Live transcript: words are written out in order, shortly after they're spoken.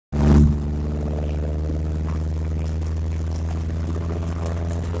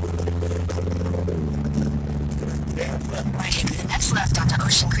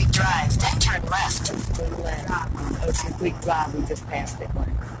Quick drive, we just passed it. Right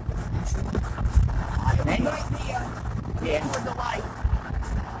there. Yeah. Toward the light.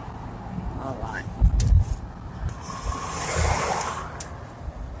 All right.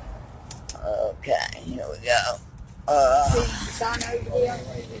 Okay, here we go. See the sign over there?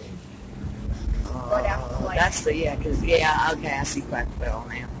 Right out the light. That's the, yeah, because, yeah, okay, I see Cracker Barrel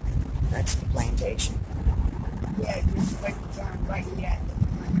now. That's the plantation. Yeah, just wait to turn right here at the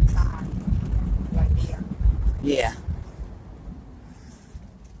sign. Right there. Yeah.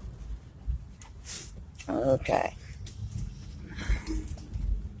 Okay.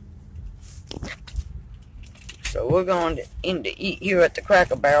 So we're going in to eat here at the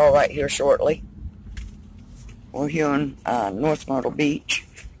Cracker Barrel right here shortly. We're here in North Myrtle Beach.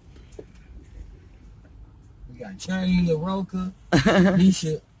 We got Charlie LaRocca,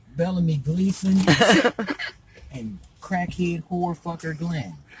 Nisha Bellamy Gleason, and crackhead whore fucker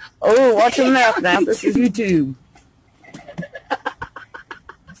Glenn. Oh, watch your mouth now. This is YouTube.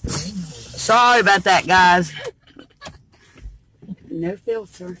 Sorry about that, guys. No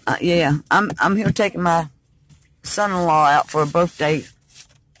filter. Yeah, I'm here taking my son-in-law out for a birthday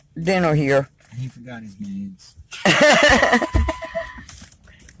dinner here. He forgot his names.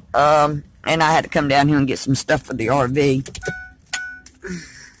 And I had to come down here and get some stuff for the RV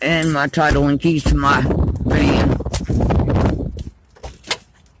and my title and keys to my van.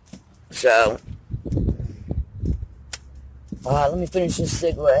 So, let me finish this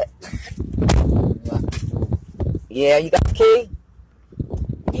cigarette. Yeah, you got the key?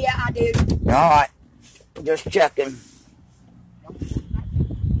 Yeah, I do. All right, just checking.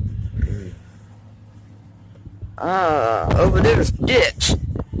 Over there's ditch.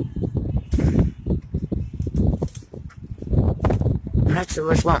 That's the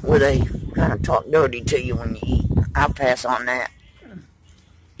restaurant where they kind of talk dirty to you when you eat. I'll pass on that.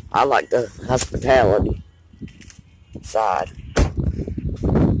 I like the hospitality side.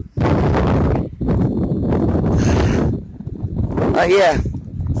 Oh yeah.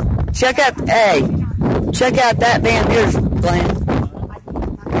 Check out that damn here's Glenn.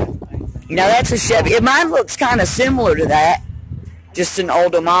 Now that's a Chevy. Mine looks kind of similar to that, just an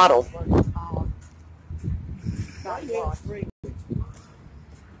older model.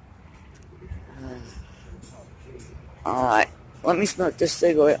 All right, let me smoke this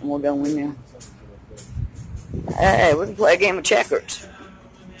cigarette and we'll go in there. Hey, we can play a game of checkers.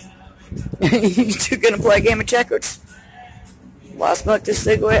 You two gonna play a game of checkers while I smoke this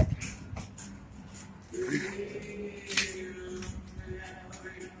cigarette?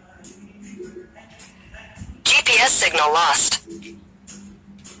 GPS signal lost. You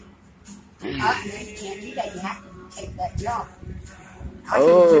can't do that. You have to take that jump. I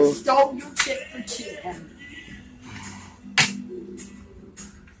Oh. just stole your chip for chicken.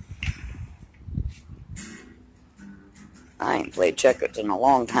 I ain't played checkers in a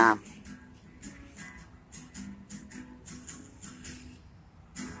long time.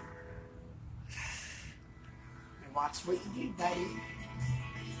 Watch what you do, buddy.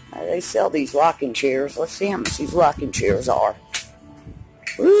 They sell these rocking chairs. Let's see how much these rocking chairs are.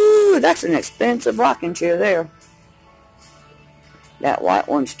 Ooh, that's an expensive rocking chair there. That white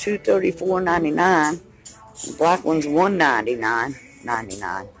one's $234.99. The black one's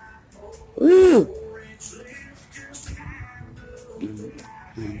 $199.99. Ooh.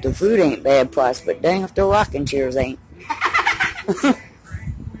 The food ain't bad price, but dang if the rocking chairs ain't.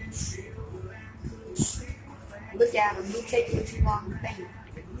 Look at them. You take it too long to think.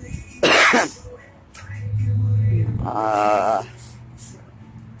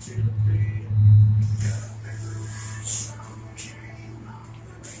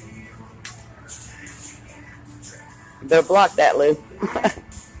 Better block that, Lou.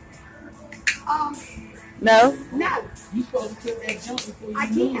 No? No. You supposed to take that jump before you I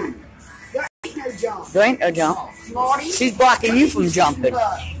move. can't. There ain't no jump. There ain't no jump. Smarty. She's blocking you from jumping.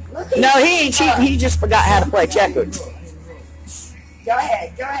 Look at No, you. he ain't cheating. He just forgot how to play checkers. Go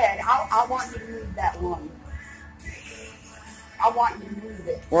ahead. Go ahead. I want you to move that one. I want you to move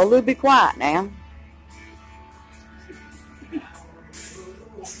it. Well, Lou, be quiet now.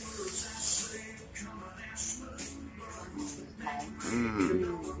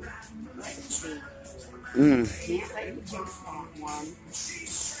 Can't let you jump that one.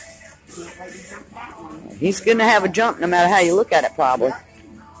 Can't let you jump that one. He's going to have a jump no matter how you look at it, probably.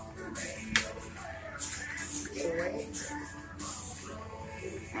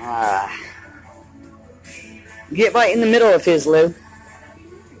 Get right in the middle of his, Lou.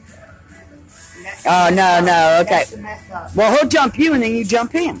 Oh, no, okay. That's a mess up. Well, he'll jump you and then you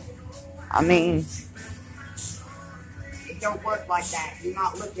jump him. I mean, It don't work like that. You're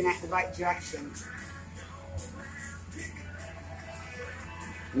not looking at the right direction.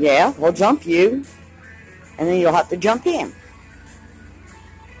 Yeah, we'll jump you, and then you'll have to jump in.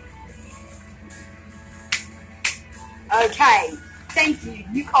 Okay, thank you.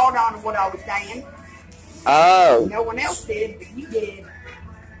 You caught on to what I was saying. Oh. No one else did, but you did.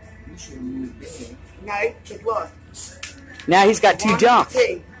 You should have moved there. No, because look. Now he's got 2 1, jumps.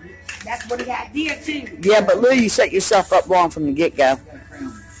 2. That's what he had there, too. Yeah, but Lou, you set yourself up wrong from the get-go.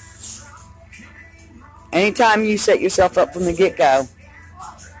 Anytime you set yourself up from the get-go,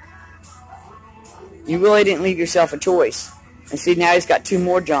 you really didn't leave yourself a choice. And see, now he's got 2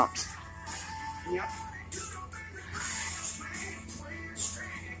 more jumps. Yep.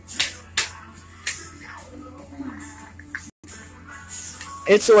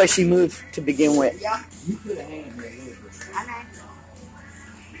 It's the way she moved to begin with. Yep. You could have handled it a little bit. I know.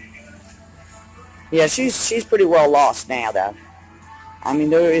 Yeah, she's pretty well lost now, though. I mean,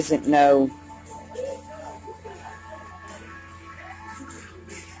 there isn't no...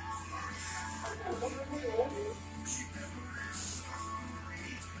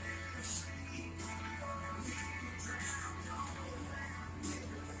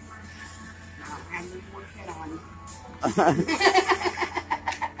 I need more head on.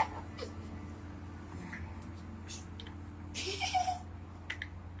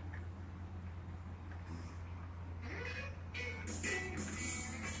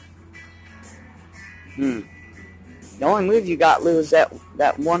 The only move you got, Lou, is that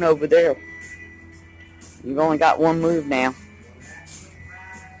one over there. You've only got 1 move now.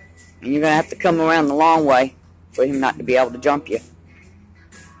 And you're going to have to come around the long way for him not to be able to jump you.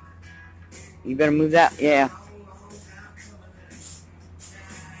 You better move that. Yeah.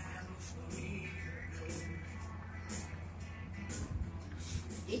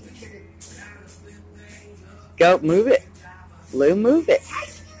 Go, move it. Lou, move it.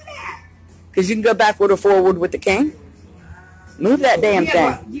 Because you can go backward or forward with the king. Move that damn Yeah, thing.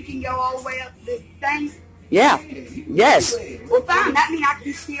 well, you can go all the way up the thing. Yeah. Yes. Well, fine. That means I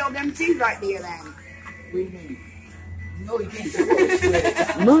can steal them too right there then. What do you mean? No, you can't do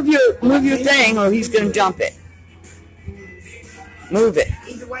it. Move your thing or he's going to jump it. Move it.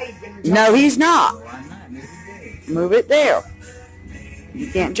 Either way, he's going to No, he's not. Why not? Maybe he did. Move it there.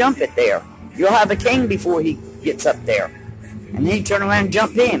 You can't jump it there. You'll have a king before he gets up there. And then he turn around and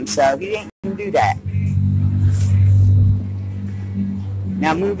jump in, so he ain't going to do that.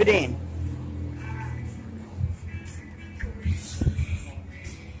 Now move it in.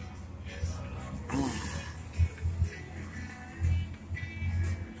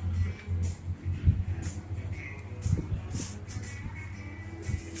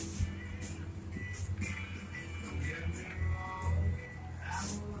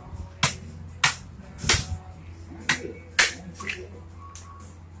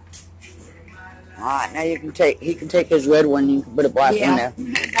 Alright, now he can take his red one and you can put a black one there.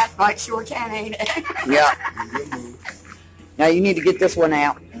 That bike sure can, ain't it? Yeah. Now you need to get this one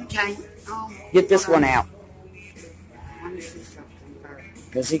out. Okay. Get this one out. Let me see something first.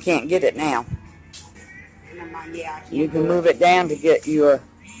 Because he can't get it now. Never mind, yeah, I can't You can do move it down to get your...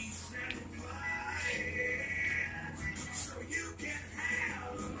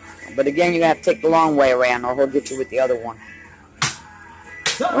 But again, you're going to have to take the long way around or he'll get you with the other one.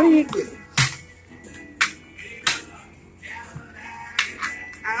 What are you doing?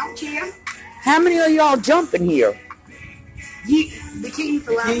 I don't care. How many of y'all jumping here? The king's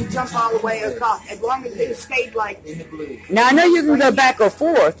allowed to jump all the way across as long as it stayed like. In the blue. Now, I know you can go back or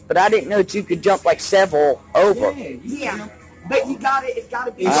forth, but I didn't know that you could jump like several over. Yeah, but you got it. It's got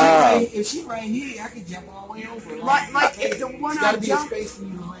to be. If she right here, I could jump all the way over. Like if the one I jumped,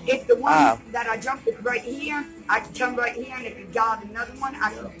 if the one that I jumped is right here, I can come right here, and if you got another one,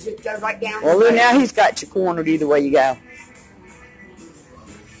 I can just go right down. Well, look, now he's got you cornered either way you go.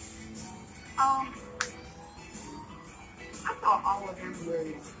 I thought all of them were.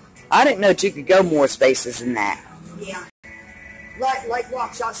 I didn't know that you could go more spaces than that. Yeah. Like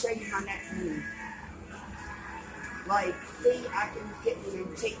watch, I'll show you my next move. Like, see, I can sit here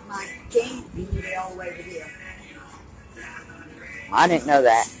and take my king and move it all the way over there. I didn't know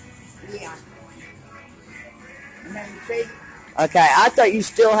that. Yeah. And then see. Okay, I thought you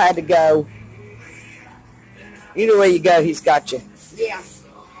still had to go. Either way you go, he's got you. Yeah.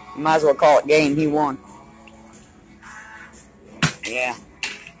 You might as well call it game. He won. Yeah.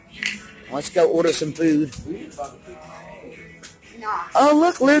 Let's go order some food. Nah. Oh,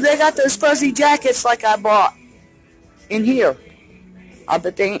 look, Lou, they got those fuzzy jackets like I bought in here. I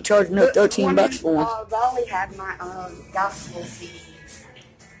bet they ain't charging no 13 bucks for them. Raleigh had my gospel CDs.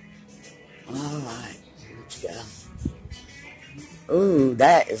 Alright, let's go. Ooh,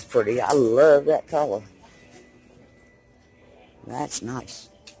 that is pretty. I love that color. That's nice.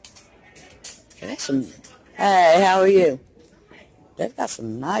 There's some. Hey, how are you? They've got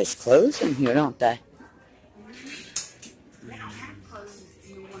some nice clothes in here, don't they?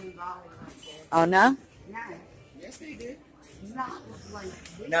 Oh, no? Yes, they do. Not like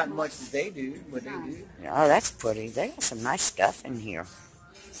this Not one. much as they do, but they do. Oh, that's pretty. They got some nice stuff in here.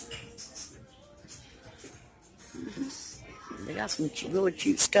 They got some really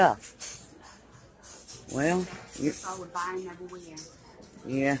cute stuff. Well, I would buy and never wear.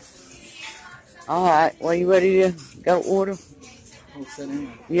 yeah. All right. Well, you ready to go order? Oh, sit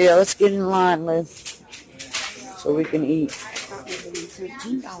down. Yeah, let's get in line, Liv, so we can eat. I thought they were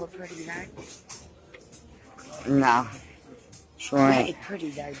 $13 pretty, right? No, sure Yeah, ain't. it's pretty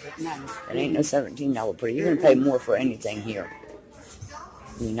though, but no. It ain't no $17 pretty. You're gonna pay more for anything here.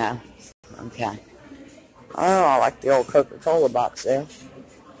 You know? Okay. Oh, I like the old Coca-Cola box there.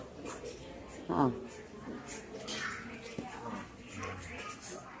 Huh.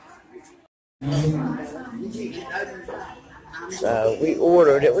 So we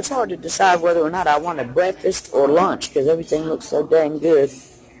ordered. It was hard to decide whether or not I wanted breakfast or lunch because everything looks so dang good.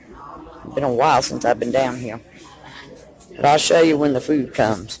 It's been a while since I've been down here. But I'll show you when the food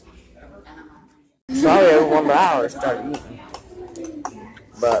comes. Sorry everyone, but I already started eating.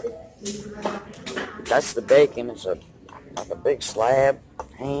 But that's the bacon. It's like a big slab,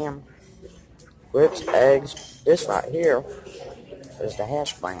 ham, grits, eggs. This right here is the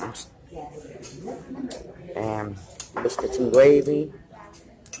hash browns. And biscuits and gravy.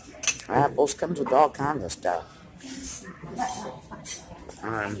 Apples. Comes with all kinds of stuff.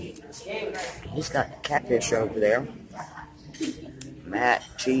 He's got catfish over there. Mac,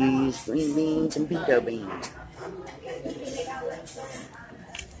 cheese, green beans, and pinto beans.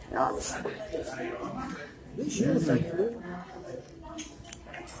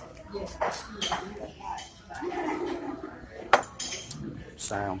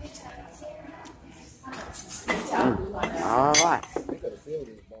 So, all right.